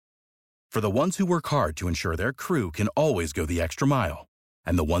For the ones who work hard to ensure their crew can always go the extra mile,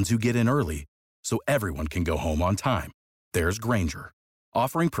 and the ones who get in early so everyone can go home on time, there's Grainger,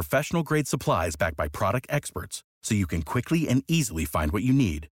 offering professional-grade supplies backed by product experts so you can quickly and easily find what you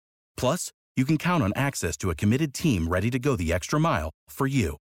need. Plus, you can count on access to a committed team ready to go the extra mile for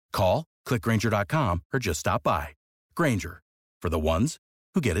you. Call, click Grainger.com, or just stop by. Grainger, for the ones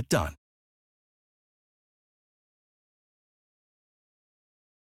who get it done.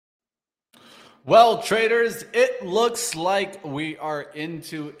 Well, traders, it looks like we are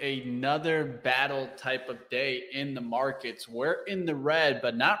into another battle type of day in the markets. We're in the red,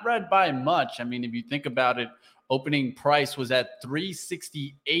 but not red by much. I mean, if you think about it, opening price was at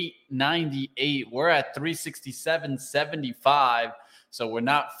 368.98. We're at 367.75. So we're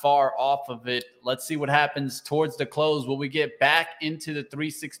not far off of it. Let's see what happens towards the close. Will we get back into the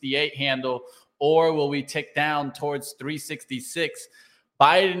 368 handle, or will we tick down towards 366?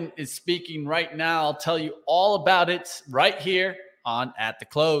 Biden is speaking right now. I'll tell you all about it right here on At the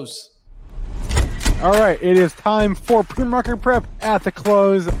Close. All right, it is time for pre-market prep at the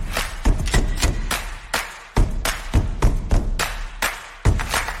close.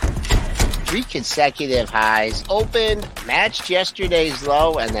 3 consecutive highs, opened, matched yesterday's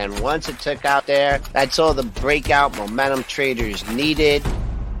low, and then once it took out there, that's all the breakout momentum traders needed.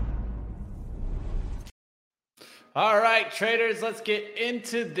 All right, traders, let's get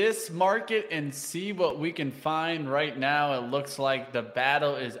into this market and see what we can find right now. It looks like the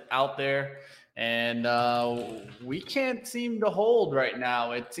battle is out there, and we can't seem to hold right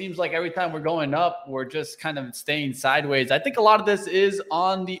now. It seems like every time we're going up, we're just kind of staying sideways. I think a lot of this is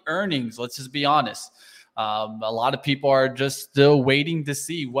on the earnings. Let's just be honest. A lot of people are just still waiting to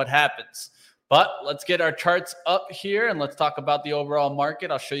see what happens. But let's get our charts up here, and let's talk about the overall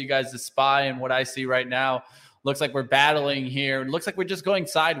market. I'll show you guys the SPY and what I see right now. Looks like we're battling here. It looks like we're just going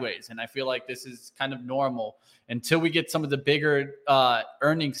sideways, and I feel like this is kind of normal. Until we get some of the bigger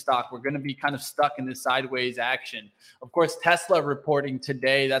earnings stock, we're going to be kind of stuck in this sideways action. Of course, Tesla reporting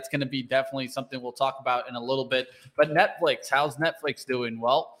today. That's going to be definitely something we'll talk about in a little bit. But Netflix, how's Netflix doing?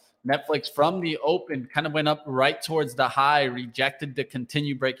 Well, Netflix from the open kind of went up right towards the high, rejected to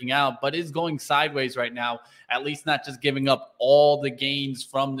continue breaking out, but is going sideways right now, at least not just giving up all the gains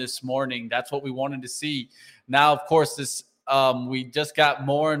from this morning. That's what we wanted to see. Now, of course, this we just got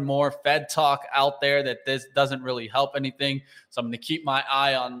more and more Fed talk out there that this doesn't really help anything. So I'm going to keep my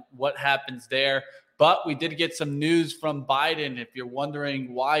eye on what happens there. But we did get some news from Biden. If you're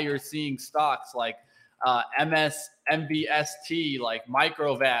wondering why you're seeing stocks like MVST, like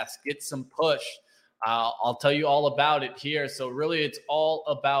Microvast, get some push. I'll tell you all about it here. So really, it's all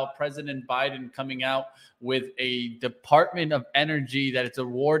about President Biden coming out with a Department of Energy that it's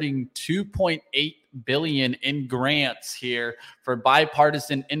awarding $2.8 billion in grants here for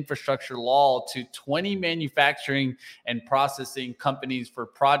bipartisan infrastructure law to 20 manufacturing and processing companies for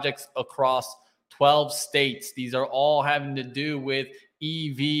projects across 12 states. These are all having to do with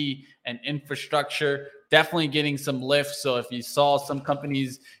EV and infrastructure, definitely getting some lift. So if you saw some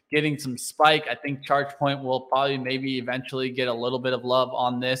companies getting some spike, I think ChargePoint will probably maybe eventually get a little bit of love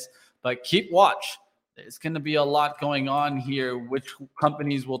on this, but keep watch. There's going to be a lot going on here. Which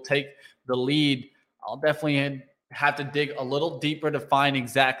companies will take the lead? I'll definitely have to dig a little deeper to find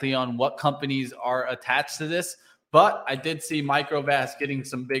exactly on what companies are attached to this. But I did see Microvast getting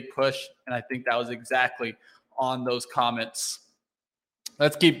some big push, and I think that was exactly on those comments.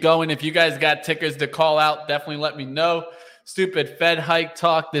 Let's keep going. If you guys got tickers to call out, definitely let me know. Stupid Fed hike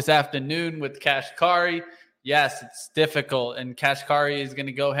talk this afternoon with Kashkari. Yes, it's difficult, and Kashkari is going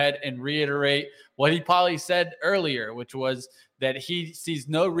to go ahead and reiterate what he probably said earlier, which was that he sees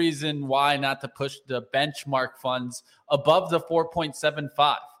no reason why not to push the benchmark funds above the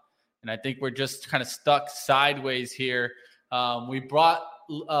 4.75. And I think we're just kind of stuck sideways here. We brought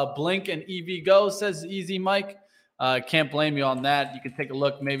Blink and EVgo, says Easy Mike. Can't blame you on that. You can take a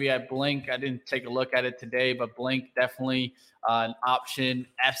look maybe at Blink. I didn't take a look at it today, but Blink definitely an option.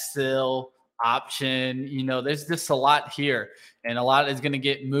 FSIL option. You know, there's just a lot here, and a lot is going to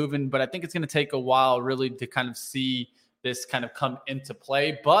get moving, but I think it's going to take a while really to kind of see this kind of come into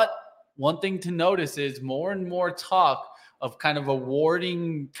play. But one thing to notice is more and more talk of kind of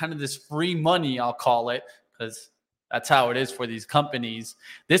awarding kind of this free money, I'll call it, because that's how it is for these companies.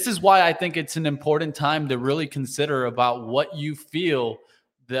 This is why I think it's an important time to really consider about what you feel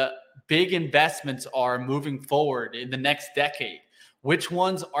the big investments are moving forward in the next decade. Which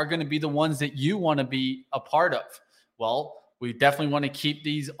ones are going to be the ones that you want to be a part of? Well, We definitely want to keep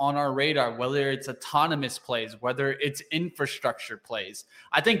these on our radar, whether it's autonomous plays, whether it's infrastructure plays.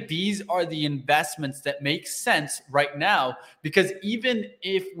 I think these are the investments that make sense right now, because even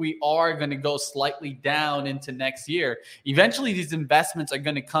if we are going to go slightly down into next year, eventually these investments are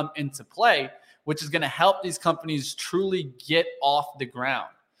going to come into play, which is going to help these companies truly get off the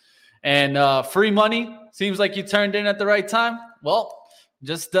ground. And free money, seems like you turned in at the right time. Well,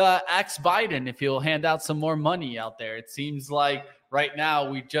 just ask Biden if he'll hand out some more money out there. It seems like right now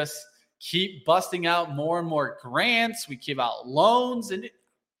we just keep busting out more and more grants. We keep out loans. And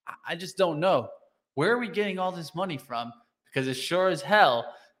I just don't know. Where are we getting all this money from? Because it sure as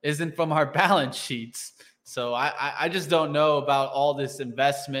hell isn't from our balance sheets. So I just don't know about all this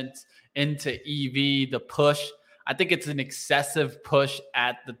investment into EV, the push. I think it's an excessive push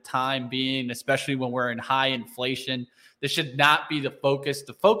at the time being, especially when we're in high inflation. This should not be the focus.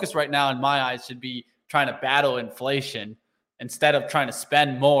 The focus right now, in my eyes, should be trying to battle inflation instead of trying to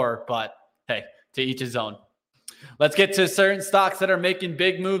spend more. But hey, to each his own. Let's get to certain stocks that are making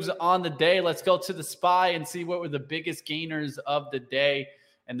big moves on the day. Let's go to the SPY and see what were the biggest gainers of the day.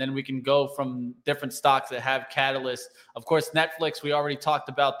 And then we can go from different stocks that have catalysts. Of course, Netflix, we already talked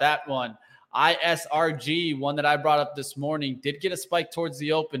about that one. ISRG, one that I brought up this morning, did get a spike towards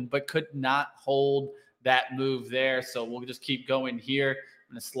the open, but could not hold that move there. So we'll just keep going here.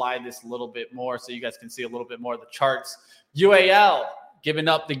 I'm going to slide this a little bit more so you guys can see a little bit more of the charts. UAL giving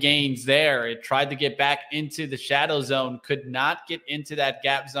up the gains there. It tried to get back into the shadow zone, could not get into that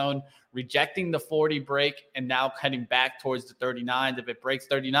gap zone, rejecting the 40 break, and now heading back towards the 39. If it breaks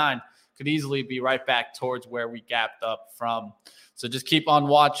 39, could easily be right back towards where we gapped up from. So just keep on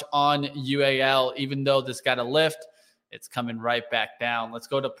watch on UAL. Even though this got a lift, it's coming right back down. Let's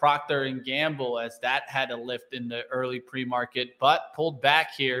go to Procter & Gamble, as that had a lift in the early pre-market, but pulled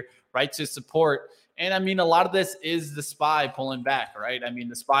back here right to support. And I mean, a lot of this is the SPY pulling back, right? I mean,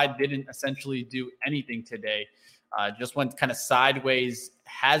 the SPY didn't essentially do anything today. Just went kind of sideways,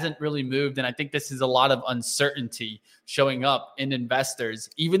 hasn't really moved. And I think this is a lot of uncertainty showing up in investors.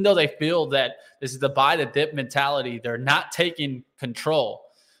 Even though they feel that this is the buy the dip mentality, they're not taking control.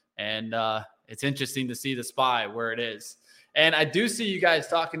 And it's interesting to see the SPY where it is. And I do see you guys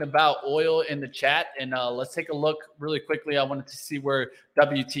talking about oil in the chat. And let's take a look really quickly. I wanted to see where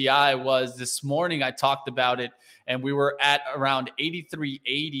WTI was this morning. I talked about it, and we were at around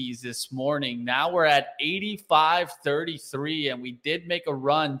 83.80s this morning. Now we're at 85.33, and we did make a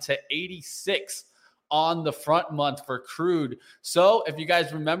run to 86 on the front month for crude. So if you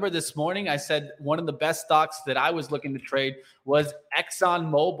guys remember this morning, I said one of the best stocks that I was looking to trade was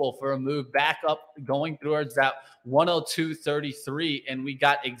ExxonMobil for a move back up, going towards that 102.33. And we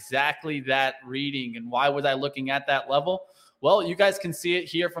got exactly that reading. And why was I looking at that level? Well, you guys can see it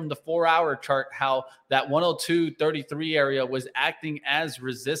here from the 4-hour chart, how that 102.33 area was acting as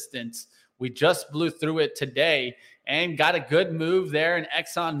resistance. We just blew through it today and got a good move there in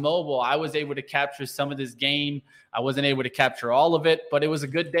ExxonMobil. I was able to capture some of this gain. I wasn't able to capture all of it, but it was a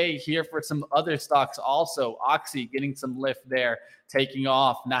good day here for some other stocks also. Oxy getting some lift there, taking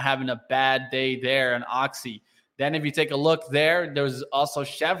off, not having a bad day there in Oxy. Then if you take a look there, there's also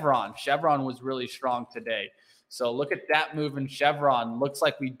Chevron. Chevron was really strong today. So look at that move in Chevron. Looks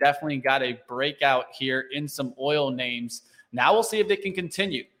like we definitely got a breakout here in some oil names. Now we'll see if they can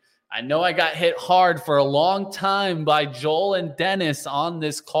continue. I know I got hit hard for a long time by Joel and Dennis on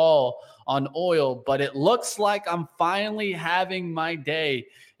this call on oil, but it looks like I'm finally having my day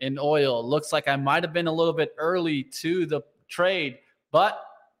in oil. Looks like I might have been a little bit early to the trade, but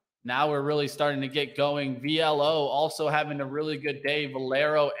now we're really starting to get going. VLO also having a really good day.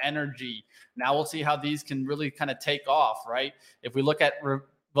 Valero Energy. Now we'll see how these can really kind of take off, right? If we look at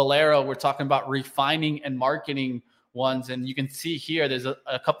Valero, we're talking about refining and marketing ones. And you can see here, there's a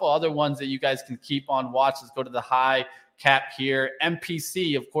couple other ones that you guys can keep on watch. Let's go to the high cap here.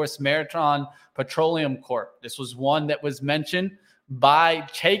 MPC, of course, Marathon Petroleum Corp. This was one that was mentioned by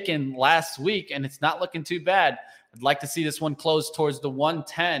Chaikin last week, and it's not looking too bad. I'd like to see this one close towards the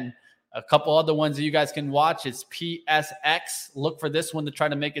 110. A couple other ones that you guys can watch is PSX. Look for this one to try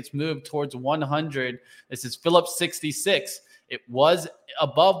to make its move towards 100. This is Phillips 66. It was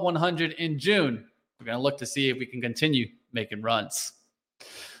above 100 in June. We're going to look to see if we can continue making runs.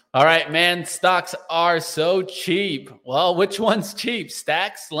 All right, man, stocks are so cheap. Well, which one's cheap?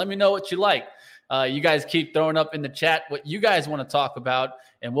 Stacks? Let me know what you like. You guys keep throwing up in the chat what you guys want to talk about,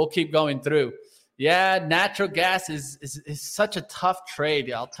 and we'll keep going through. Yeah, natural gas is such a tough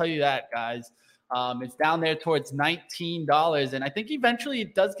trade. I'll tell you that, guys. It's down there towards $19, and I think eventually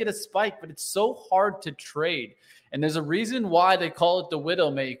it does get a spike, but it's so hard to trade. And there's a reason why they call it the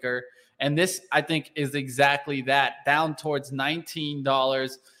Widowmaker. And this, I think, is exactly that, down towards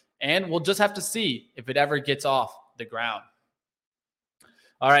 $19. And we'll just have to see if it ever gets off the ground.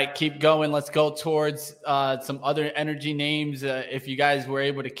 All right, keep going. Let's go towards some other energy names. If you guys were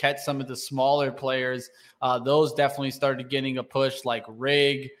able to catch some of the smaller players, those definitely started getting a push, like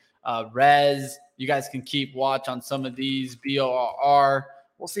Rig, Rez. You guys can keep watch on some of these, BOR.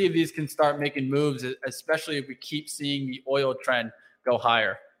 We'll see if these can start making moves, especially if we keep seeing the oil trend go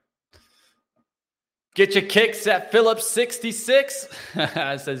higher. Get your kicks at Phillips 66,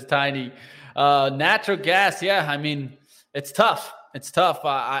 says Tiny. Natural gas, yeah, I mean, it's tough. It's tough.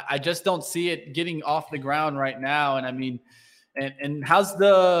 I just don't see it getting off the ground right now. And I mean, and how's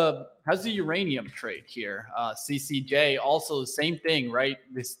the uranium trade here? CCJ also the same thing, right?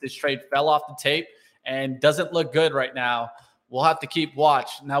 This trade fell off the tape and doesn't look good right now. We'll have to keep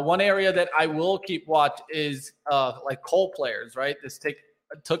watch. Now, one area that I will keep watch is like coal players, right? This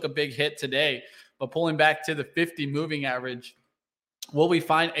took a big hit today, but pulling back to the 50 moving average, will we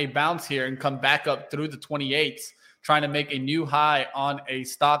find a bounce here and come back up through the 28s? Trying to make a new high on a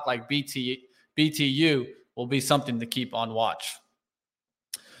stock like BTU will be something to keep on watch.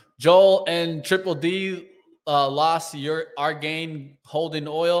 Joel and Triple D lost our gain holding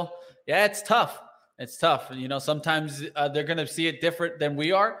oil. Yeah, it's tough. It's tough. You know, sometimes they're going to see it different than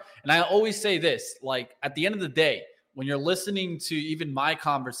we are. And I always say this, like at the end of the day, when you're listening to even my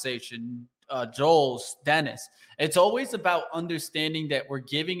conversation, Joel's, Dennis, it's always about understanding that we're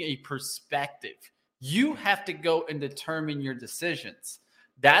giving a perspective. You have to go and determine your decisions.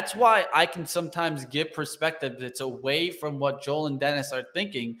 That's why I can sometimes give perspective that's away from what Joel and Dennis are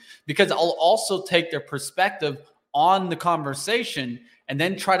thinking, because I'll also take their perspective on the conversation and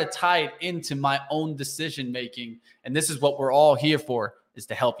then try to tie it into my own decision making. And this is what we're all here for, is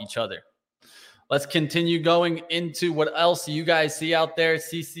to help each other. Let's continue going into what else you guys see out there.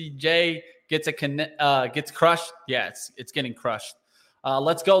 CCJ gets crushed. Yeah, it's getting crushed.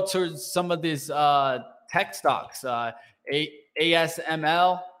 Let's go to some of these tech stocks.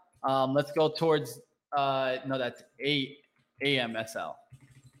 ASML. Let's go towards no, that's AMSL.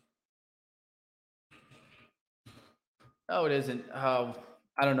 No, it isn't. I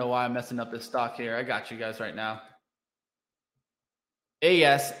don't know why I'm messing up this stock here. I got you guys right now.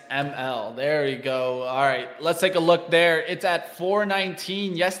 ASML. There you go. All right, let's take a look there. It's at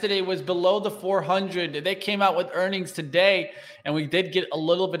 419. Yesterday was below the 400. They came out with earnings today, and we did get a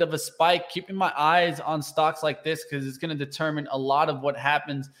little bit of a spike. Keeping my eyes on stocks like this because it's going to determine a lot of what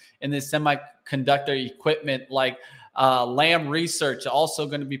happens in this semiconductor equipment, like Lam Research, also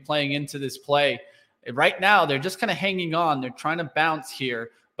going to be playing into this play. Right now, they're just kind of hanging on. They're trying to bounce here,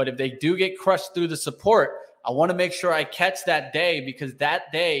 but if they do get crushed through the support, I want to make sure I catch that day, because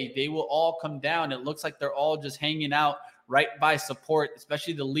that day they will all come down. It looks like they're all just hanging out right by support,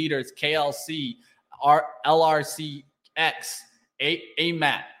 especially the leaders, KLC, LRCX,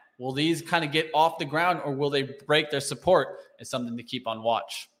 AMAT. Will these kind of get off the ground, or will they break their support? It's something to keep on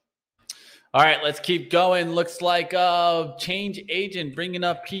watch. All right, let's keep going. Looks like Change Agent bringing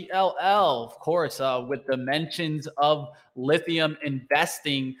up PLL, of course, with the mentions of lithium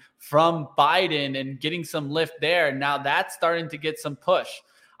investing from Biden and getting some lift there. Now that's starting to get some push.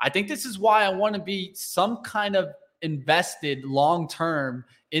 I think this is why I want to be some kind of invested long-term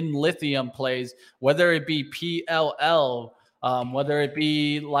in lithium plays, whether it be PLL, whether it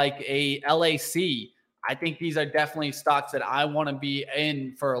be like a LAC. I think these are definitely stocks that I want to be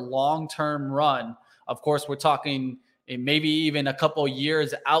in for a long-term run. Of course, we're talking maybe even a couple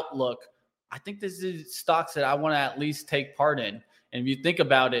years outlook. I think this is stocks that I want to at least take part in. And if you think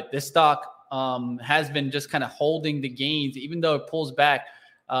about it, this stock has been just kind of holding the gains, even though it pulls back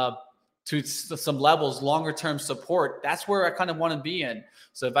to some levels, longer-term support. That's where I kind of want to be in.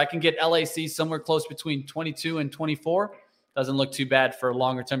 So if I can get LAC somewhere close between 22 and 24, doesn't look too bad for a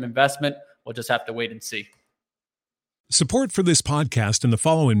longer-term investment. We'll just have to wait and see. Support for this podcast and the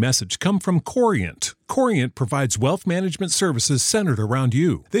following message come from Corient. Corient provides wealth management services centered around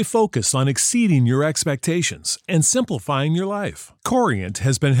you. They focus on exceeding your expectations and simplifying your life. Corient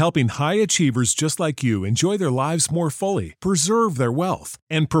has been helping high achievers just like you enjoy their lives more fully, preserve their wealth,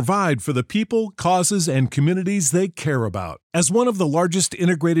 and provide for the people, causes, and communities they care about. As one of the largest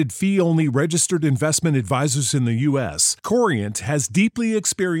integrated fee-only registered investment advisors in the U.S., Corient has deeply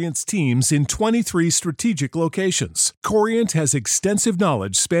experienced teams in 23 strategic locations. Corient has extensive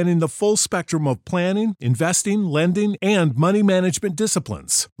knowledge spanning the full spectrum of planning, planning, investing, lending, and money management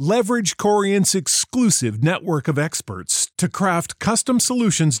disciplines. Leverage Corient's exclusive network of experts to craft custom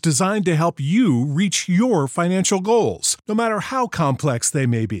solutions designed to help you reach your financial goals, no matter how complex they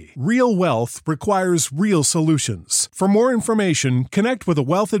may be. Real wealth requires real solutions. For more information, connect with a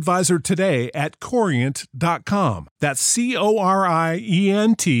wealth advisor today at Corient.com. That's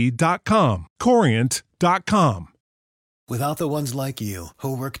Corient.com. Corient.com. Without the ones like you,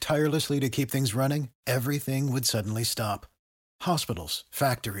 who work tirelessly to keep things running, everything would suddenly stop. Hospitals,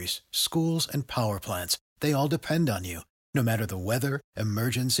 factories, schools, and power plants, they all depend on you. No matter the weather,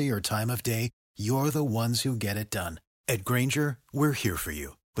 emergency, or time of day, you're the ones who get it done. At Grainger, we're here for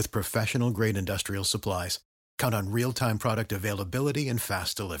you with professional-grade industrial supplies. Count on real-time product availability and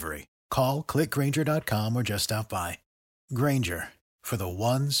fast delivery. Call, click Grainger.com, or just stop by. Grainger, for the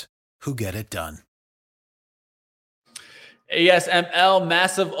ones who get it done. ASML,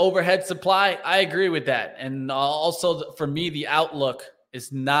 massive overhead supply. I agree with that. And also, for me, the outlook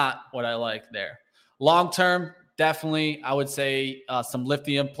is not what I like there. Long term, definitely, I would say some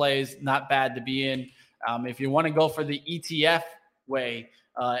lithium plays, not bad to be in. If you want to go for the ETF way,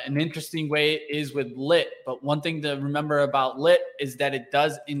 an interesting way is with LIT. But one thing to remember about LIT is that it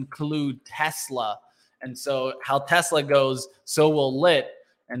does include Tesla. And so how Tesla goes, so will LIT.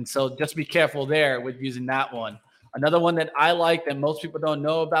 And so just be careful there with using that one. Another one that I like that most people don't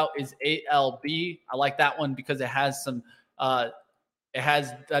know about is ALB. I like that one because it has some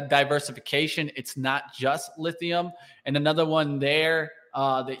diversification. It's not just lithium. And another one there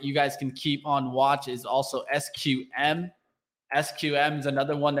that you guys can keep on watch is also SQM. SQM is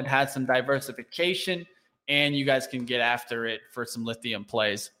another one that has some diversification, and you guys can get after it for some lithium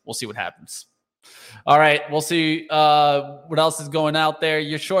plays. We'll see what happens. All right, we'll see what else is going out there.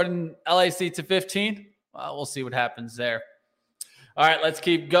 You're shorting LAC to 15. We'll see what happens there. All right, let's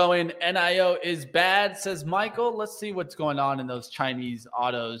keep going. NIO is bad, says Michael. Let's see what's going on in those Chinese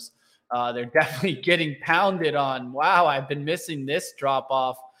autos. They're definitely getting pounded on. Wow, I've been missing this drop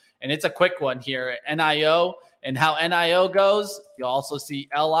off. And it's a quick one here. NIO and how NIO goes, you'll also see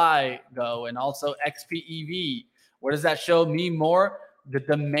LI go and also XPEV. What does that show me more? The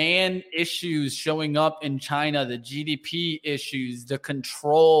demand issues showing up in China, the GDP issues, the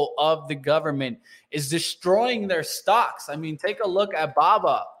control of the government is destroying their stocks. I mean, take a look at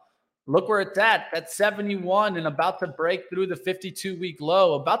BABA. Look where it's at. That's 71 and about to break through the 52-week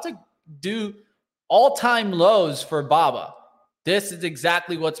low, about to do all-time lows for BABA. This is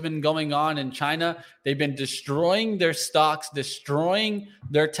exactly what's been going on in China. They've been destroying their stocks, destroying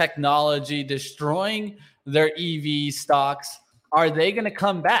their technology, destroying their EV stocks. Are they going to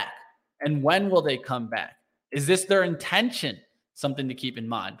come back? And when will they come back? Is this their intention? Something to keep in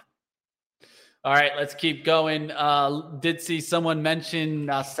mind. All right, let's keep going. Did see someone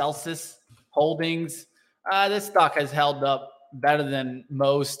mention Celsius Holdings. This stock has held up better than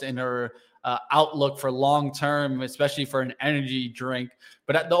most in her outlook for long term, especially for an energy drink.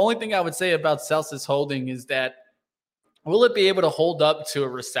 But the only thing I would say about Celsius Holding is that will it be able to hold up to a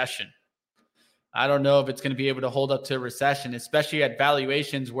recession? I don't know if it's going to be able to hold up to a recession, especially at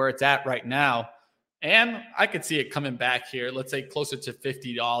valuations where it's at right now. And I could see it coming back here, let's say closer to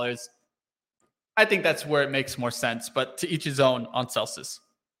 $50. I think that's where it makes more sense, but to each his own on Celsius.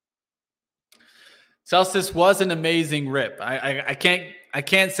 Celsius was an amazing rip. I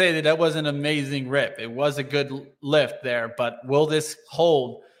can't say that was an amazing rip. It was a good lift there, but will this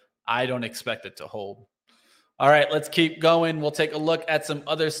hold? I don't expect it to hold. All right, let's keep going. We'll take a look at some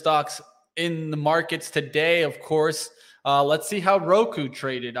other stocks in the markets today, of course. Let's see how Roku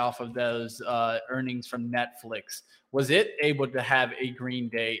traded off of those earnings from Netflix. Was it able to have a green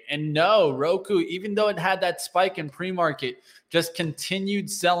day? And no, Roku, even though it had that spike in pre-market, just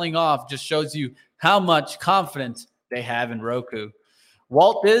continued selling off. Just shows you how much confidence they have in Roku.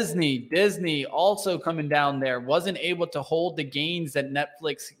 Walt Disney also coming down there, wasn't able to hold the gains that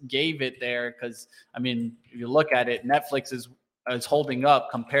Netflix gave it there because, I mean, if you look at it, Netflix is holding up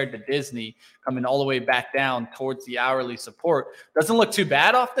compared to Disney, coming all the way back down towards the hourly support. Doesn't look too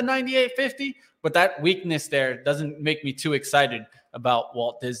bad off the 98.50, but that weakness there doesn't make me too excited about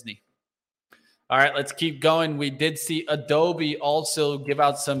Walt Disney. All right, let's keep going. We did see Adobe also give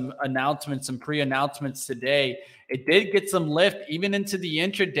out some announcements, some pre-announcements today. It did get some lift even into the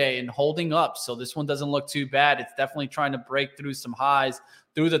intraday and holding up. So this one doesn't look too bad. It's definitely trying to break through some highs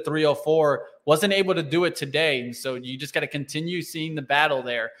through the 304. Wasn't able to do it today. And so you just got to continue seeing the battle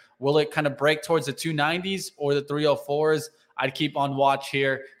there. Will it kind of break towards the 290s or the 304s? I'd keep on watch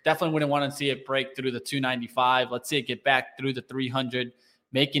here. Definitely wouldn't want to see it break through the 295. Let's see it get back through the 300.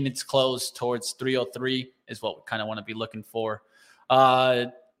 Making its close towards 303 is what we kind of want to be looking for.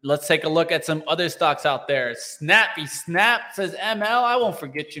 let's take a look at some other stocks out there. Snappy Snap says, ML, I won't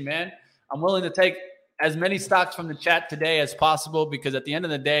forget you, man. I'm willing to take as many stocks from the chat today as possible because at the end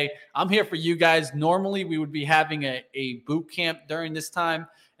of the day, I'm here for you guys. Normally, we would be having a boot camp during this time,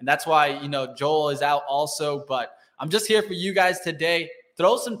 and that's why, Joel is out also, but I'm just here for you guys today.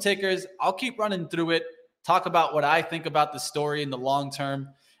 Throw some tickers. I'll keep running through it, talk about what I think about the story in the long term,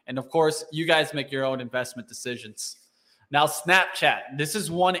 and of course, you guys make your own investment decisions. Now, Snapchat, this is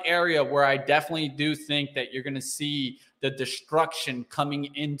one area where I definitely do think that you're going to see the destruction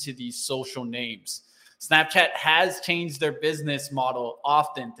coming into these social names. Snapchat has changed their business model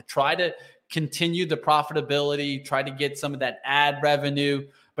often to try to continue the profitability, try to get some of that ad revenue.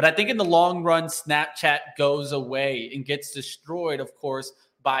 But I think in the long run, Snapchat goes away and gets destroyed, of course,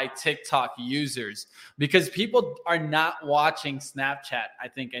 by TikTok users because people are not watching Snapchat, I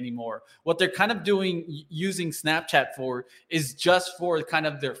think, anymore. What they're kind of doing, using Snapchat for is just for kind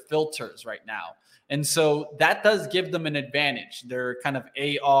of their filters right now. And so that does give them an advantage, their kind of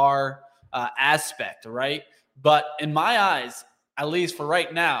AR aspect, right? But in my eyes, at least for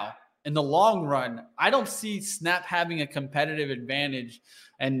right now, in the long run, I don't see Snap having a competitive advantage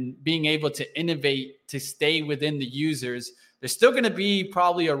and being able to innovate to stay within the users. They're still going to be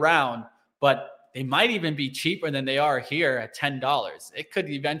probably around, but they might even be cheaper than they are here at $10. It could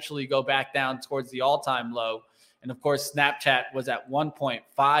eventually go back down towards the all-time low. And of course, Snapchat was at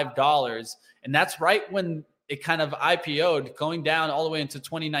 $1.5. And that's right when it kind of IPO'd, going down all the way into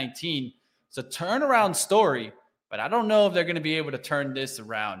 2019. It's a turnaround story, but I don't know if they're going to be able to turn this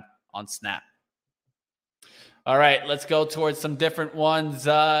around on Snap. All right, let's go towards some different ones.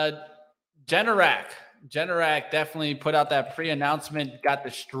 Generac definitely put out that pre-announcement, got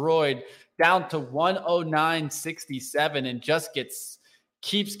destroyed down to 109.67 and just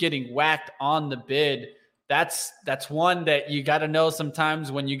keeps getting whacked on the bid. That's one that you got to know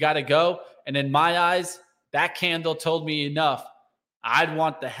sometimes when you got to go. And in my eyes, that candle told me enough. I'd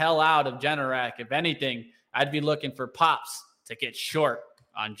want the hell out of Generac. If anything, I'd be looking for pops to get short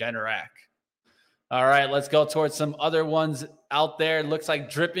on Generac. All right, let's go towards some other ones out there. It looks like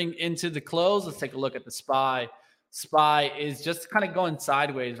dripping into the close. Let's take a look at the SPY. SPY is just kind of going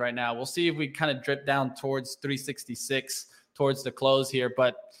sideways right now. We'll see if we kind of drip down towards 366 towards the close here.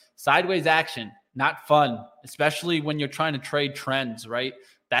 But sideways action, not fun, especially when you're trying to trade trends, right?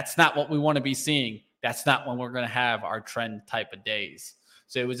 That's not what we want to be seeing. That's not when we're going to have our trend type of days.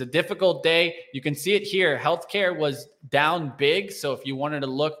 So it was a difficult day. You can see it here. Healthcare was down big. So if you wanted to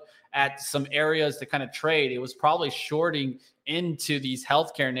look at some areas to kind of trade, it was probably shorting into these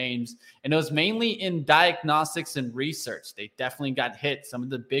healthcare names. And it was mainly in diagnostics and research. They definitely got hit. Some of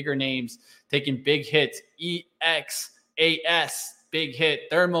the bigger names taking big hits. EXAS, big hit.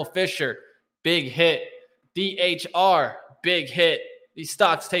 Thermo Fisher, big hit. DHR, big hit. These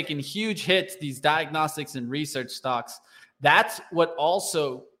stocks taking huge hits, these diagnostics and research stocks. That's what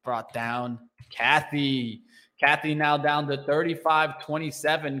also brought down Kathy. Kathy now down to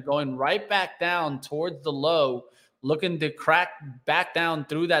 35.27, going right back down towards the low, looking to crack back down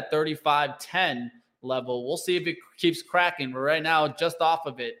through that 35.10 level. We'll see if it keeps cracking. We're right now just off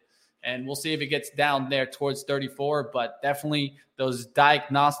of it, and we'll see if it gets down there towards 34. But definitely those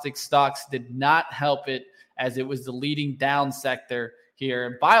diagnostic stocks did not help it, as it was the leading down sector here.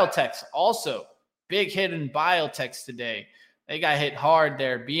 And biotechs also, big hit in biotechs today. They got hit hard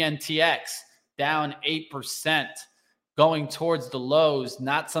there. BNTX down 8%, going towards the lows.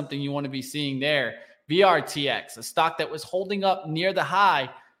 Not something you want to be seeing there. VRTX, a stock that was holding up near the high,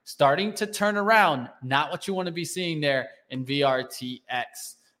 starting to turn around. Not what you want to be seeing there in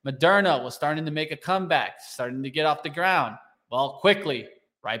VRTX. Moderna was starting to make a comeback, starting to get off the ground. Well, quickly,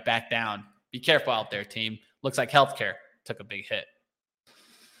 right back down. Be careful out there, team. Looks like healthcare took a big hit.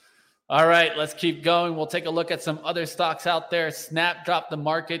 All right, let's keep going. We'll take a look at some other stocks out there. Snap dropped the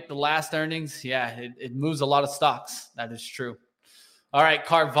market, the last earnings. Yeah, it moves a lot of stocks. That is true. All right,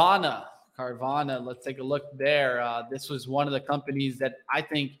 Carvana, let's take a look there. This was one of the companies that I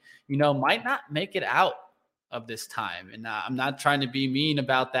think, might not make it out of this time. And I'm not trying to be mean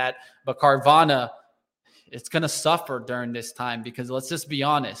about that, but Carvana, it's going to suffer during this time because let's just be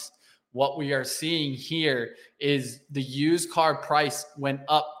honest. What we are seeing here is the used car price went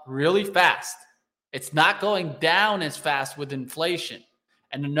up really fast. It's not going down as fast with inflation.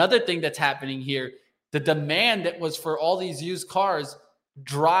 And another thing that's happening here, the demand that was for all these used cars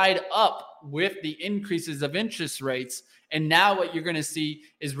dried up with the increases of interest rates. And now what you're going to see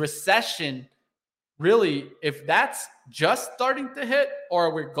is recession. Really, if that's just starting to hit,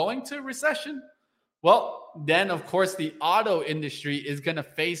 or we're going to recession, well, then of course the auto industry is going to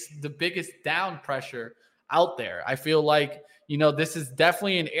face the biggest down pressure out there. I feel like, this is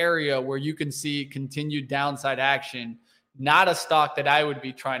definitely an area where you can see continued downside action, not a stock that I would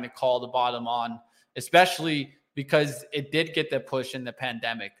be trying to call the bottom on, especially because it did get the push in the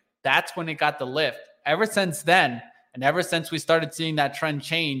pandemic. That's when it got the lift. Ever since then, and ever since we started seeing that trend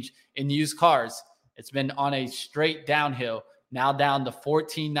change in used cars, it's been on a straight downhill, now down to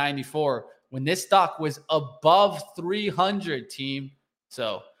 $14.94 when this stock was above 300, team.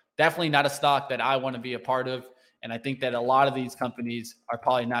 So definitely not a stock that I want to be a part of. And I think that a lot of these companies are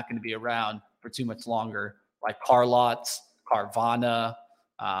probably not going to be around for too much longer, like CarLotz, Carvana.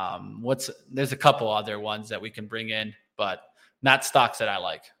 There's a couple other ones that we can bring in, but not stocks that I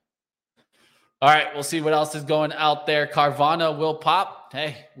like. All right, we'll see what else is going out there. Carvana will pop.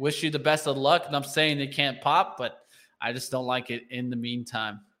 Hey, wish you the best of luck. And I'm saying it can't pop, but I just don't like it in the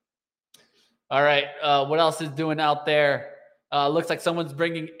meantime. All right, what else is doing out there? Looks like someone's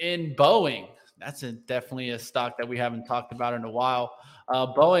bringing in Boeing. That's definitely a stock that we haven't talked about in a while.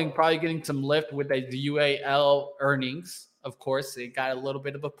 Boeing probably getting some lift with the UAL earnings. Of course, it got a little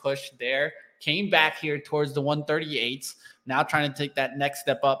bit of a push there. Came back here towards the 138s. Now trying to take that next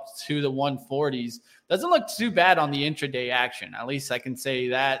step up to the 140s. Doesn't look too bad on the intraday action. At least I can say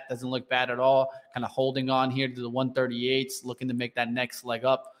that. Doesn't look bad at all. Kind of holding on here to the 138s, looking to make that next leg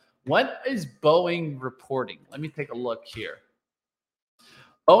up. What is Boeing reporting? Let me take a look here.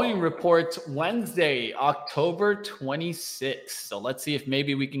 Boeing reports Wednesday, October 26th. So let's see if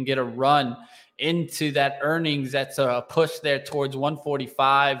maybe we can get a run into that earnings. That's a push there towards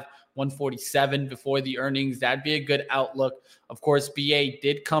 145, 147 before the earnings. That'd be a good outlook. Of course, BA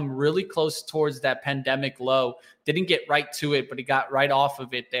did come really close towards that pandemic low. Didn't get right to it, but it got right off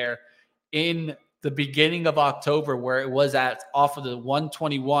of it there in the beginning of October, where it was off of the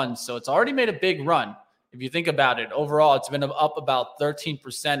 121. So it's already made a big run. If you think about it, overall, it's been up about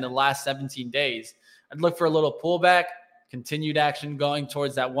 13% in the last 17 days. I'd look for a little pullback, continued action going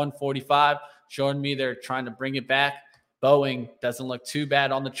towards that 145, showing me they're trying to bring it back. Boeing doesn't look too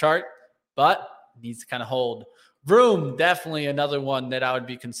bad on the chart, but needs to kind of hold. Vroom, definitely another one that I would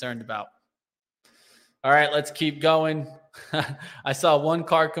be concerned about. All right, let's keep going. I saw one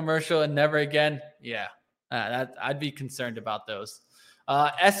car commercial and never again. Yeah, I'd be concerned about those.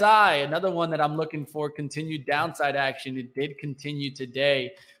 SI, another one that I'm looking for continued downside action. It did continue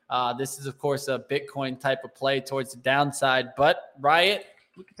today. This is, of course, a Bitcoin type of play towards the downside, but Riot,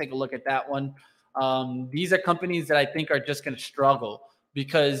 we can take a look at that one. These are companies that I think are just going to struggle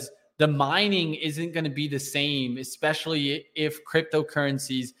because the mining isn't going to be the same, especially if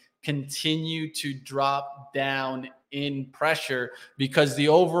cryptocurrencies continue to drop down in pressure, because the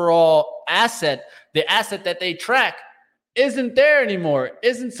overall asset, the asset that they track, isn't there anymore,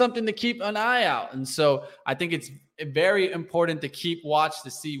 isn't something to keep an eye out. And so I think it's very important to keep watch to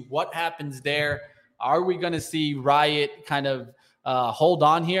see what happens there. Are we going to see Riot kind of hold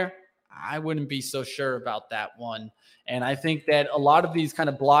on here? I wouldn't be so sure about that one. And I think that a lot of these kind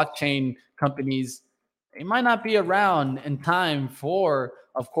of blockchain companies, they might not be around in time for,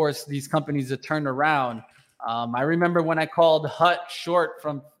 of course, these companies to turn around. I remember when I called Hut short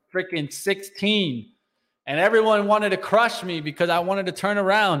from freaking 16, and everyone wanted to crush me because I wanted to turn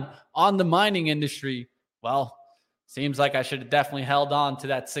around on the mining industry. Well, seems like I should have definitely held on to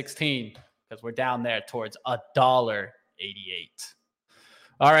that 16 because we're down there towards $1.88.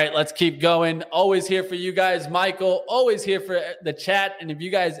 All right, let's keep going. Always here for you guys, Michael. Always here for the chat. And if you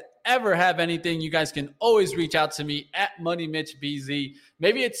guys ever have anything, you guys can always reach out to me at MoneyMitchBZ.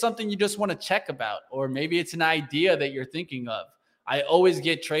 Maybe it's something you just want to check about, or maybe it's an idea that you're thinking of. I always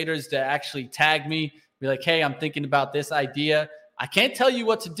get traders to actually tag me, be like, hey, I'm thinking about this idea. I can't tell you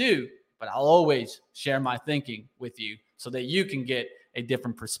what to do, but I'll always share my thinking with you so that you can get a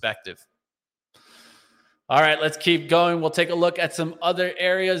different perspective. All right, let's keep going. We'll take a look at some other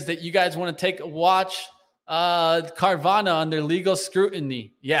areas that you guys want to take a watch. Carvana under legal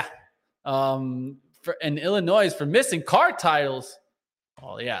scrutiny. Yeah. In Illinois for missing car titles.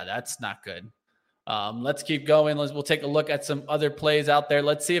 Oh, yeah, that's not good. Let's keep going. We'll take a look at some other plays out there.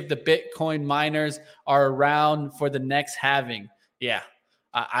 Let's see if the Bitcoin miners are around for the next halving. Yeah,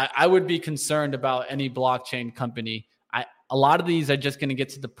 I would be concerned about any blockchain company. A lot of these are just going to get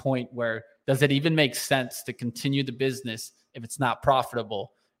to the point where does it even make sense to continue the business if it's not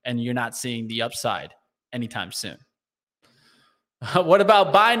profitable and you're not seeing the upside anytime soon? What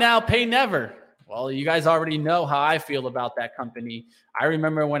about buy now, pay never? Well, you guys already know how I feel about that company. I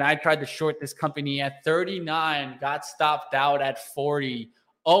remember when I tried to short this company at 39, got stopped out at 40,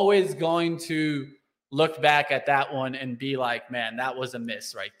 always going to look back at that one and be like, man, that was a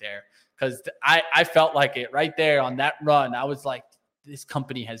miss right there. Because I felt like it right there on that run. I was like, this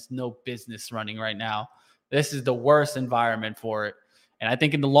company has no business running right now. this is the worst environment for it. And I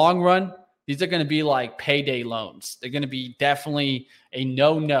think in the long run, these are going to be like payday loans. They're going to be definitely a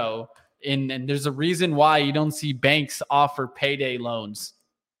no-no. And there's a reason why you don't see banks offer payday loans,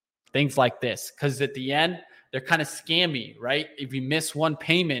 things like this, because at the end, they're kind of scammy, right? If you miss one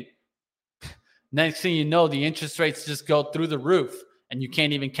payment, next thing you know, the interest rates just go through the roof and you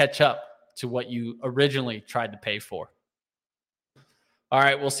can't even catch up to what you originally tried to pay for. All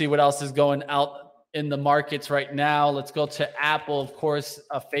right, we'll see what else is going out in the markets right now. Let's go to Apple, of course,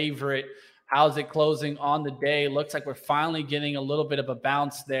 a favorite. How's it closing on the day? Looks like we're finally getting a little bit of a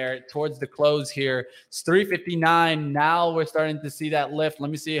bounce there towards the close here. It's 359. Now we're starting to see that lift.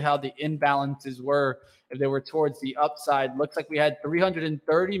 Let me see how the imbalances were. If they were towards the upside, looks like we had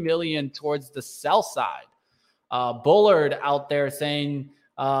 330 million towards the sell side. Bullard out there saying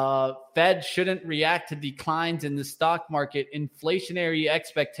Fed shouldn't react to declines in the stock market. Inflationary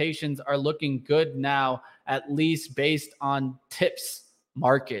expectations are looking good now, at least based on tips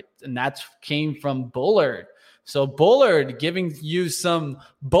market. And that came from Bullard. So Bullard giving you some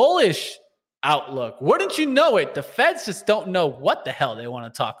bullish outlook. Wouldn't you know it? The Feds just don't know what the hell they want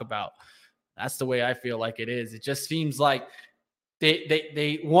to talk about. That's the way I feel like it is. It just seems like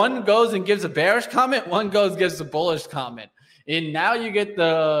they one goes and gives a bearish comment, one goes gives a bullish comment. And now you get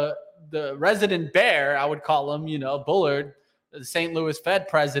the resident bear, I would call him, Bullard, the St. Louis Fed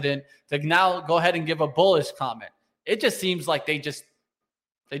president, to now go ahead and give a bullish comment. It just seems like they just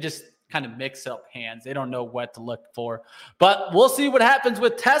kind of mix up hands. They don't know what to look for. But we'll see what happens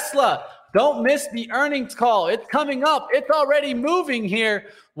with Tesla. Don't miss the earnings call. It's coming up. It's already moving here.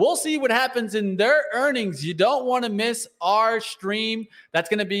 We'll see what happens in their earnings. You don't want to miss our stream. That's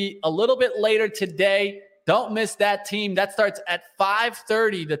going to be a little bit later today. Don't miss that, team. That starts at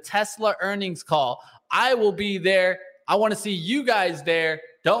 5:30, the Tesla earnings call. I will be there. I want to see you guys there.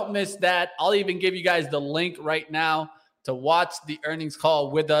 Don't miss that. I'll even give you guys the link right now to watch the earnings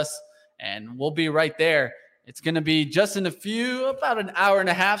call with us, and we'll be right there. It's going to be just in about an hour and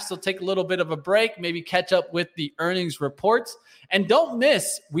a half, so take a little bit of a break, maybe catch up with the earnings reports. And don't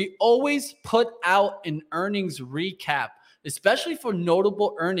miss, we always put out an earnings recap, especially for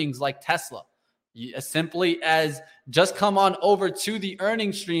notable earnings like Tesla. As simply as just come on over to the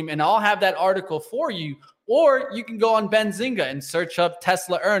earnings stream and I'll have that article for you, or you can go on Benzinga and search up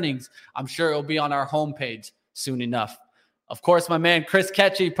Tesla earnings. I'm sure it'll be on our homepage soon enough. Of course, my man Chris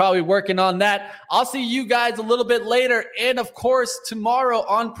Ketchy probably working on that. I'll see you guys a little bit later. And of course, tomorrow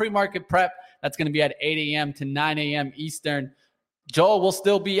on Pre-Market Prep, that's going to be at 8 a.m. to 9 a.m. Eastern. Joel will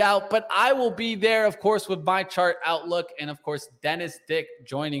still be out, but I will be there, of course, with my chart outlook. And of course, Dennis Dick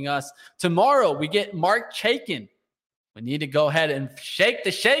joining us. Tomorrow, we get Mark Chaikin. We need to go ahead and shake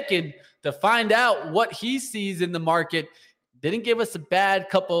the shaking to find out what he sees in the market. Didn't give us a bad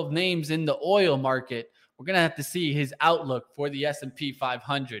couple of names in the oil market. We're going to have to see his outlook for the S&P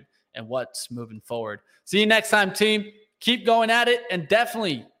 500 and what's moving forward. See you next time, team. Keep going at it, and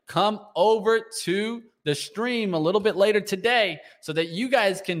definitely come over to the stream a little bit later today so that you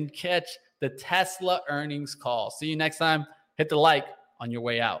guys can catch the Tesla earnings call. See you next time. Hit the like on your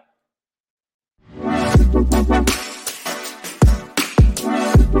way out.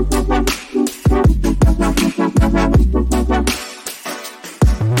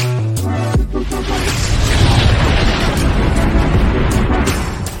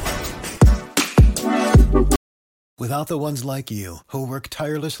 Without the ones like you, who work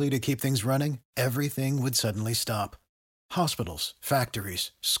tirelessly to keep things running, everything would suddenly stop. Hospitals,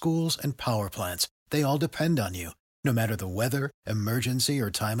 factories, schools, and power plants, they all depend on you. No matter the weather, emergency,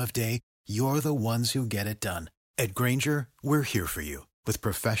 or time of day, you're the ones who get it done. At Grainger, we're here for you with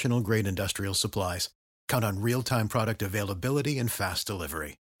professional-grade industrial supplies. Count on real-time product availability and fast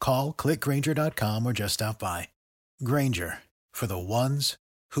delivery. Call, click Grainger.com, or just stop by. Grainger, for the ones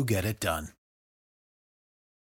who get it done.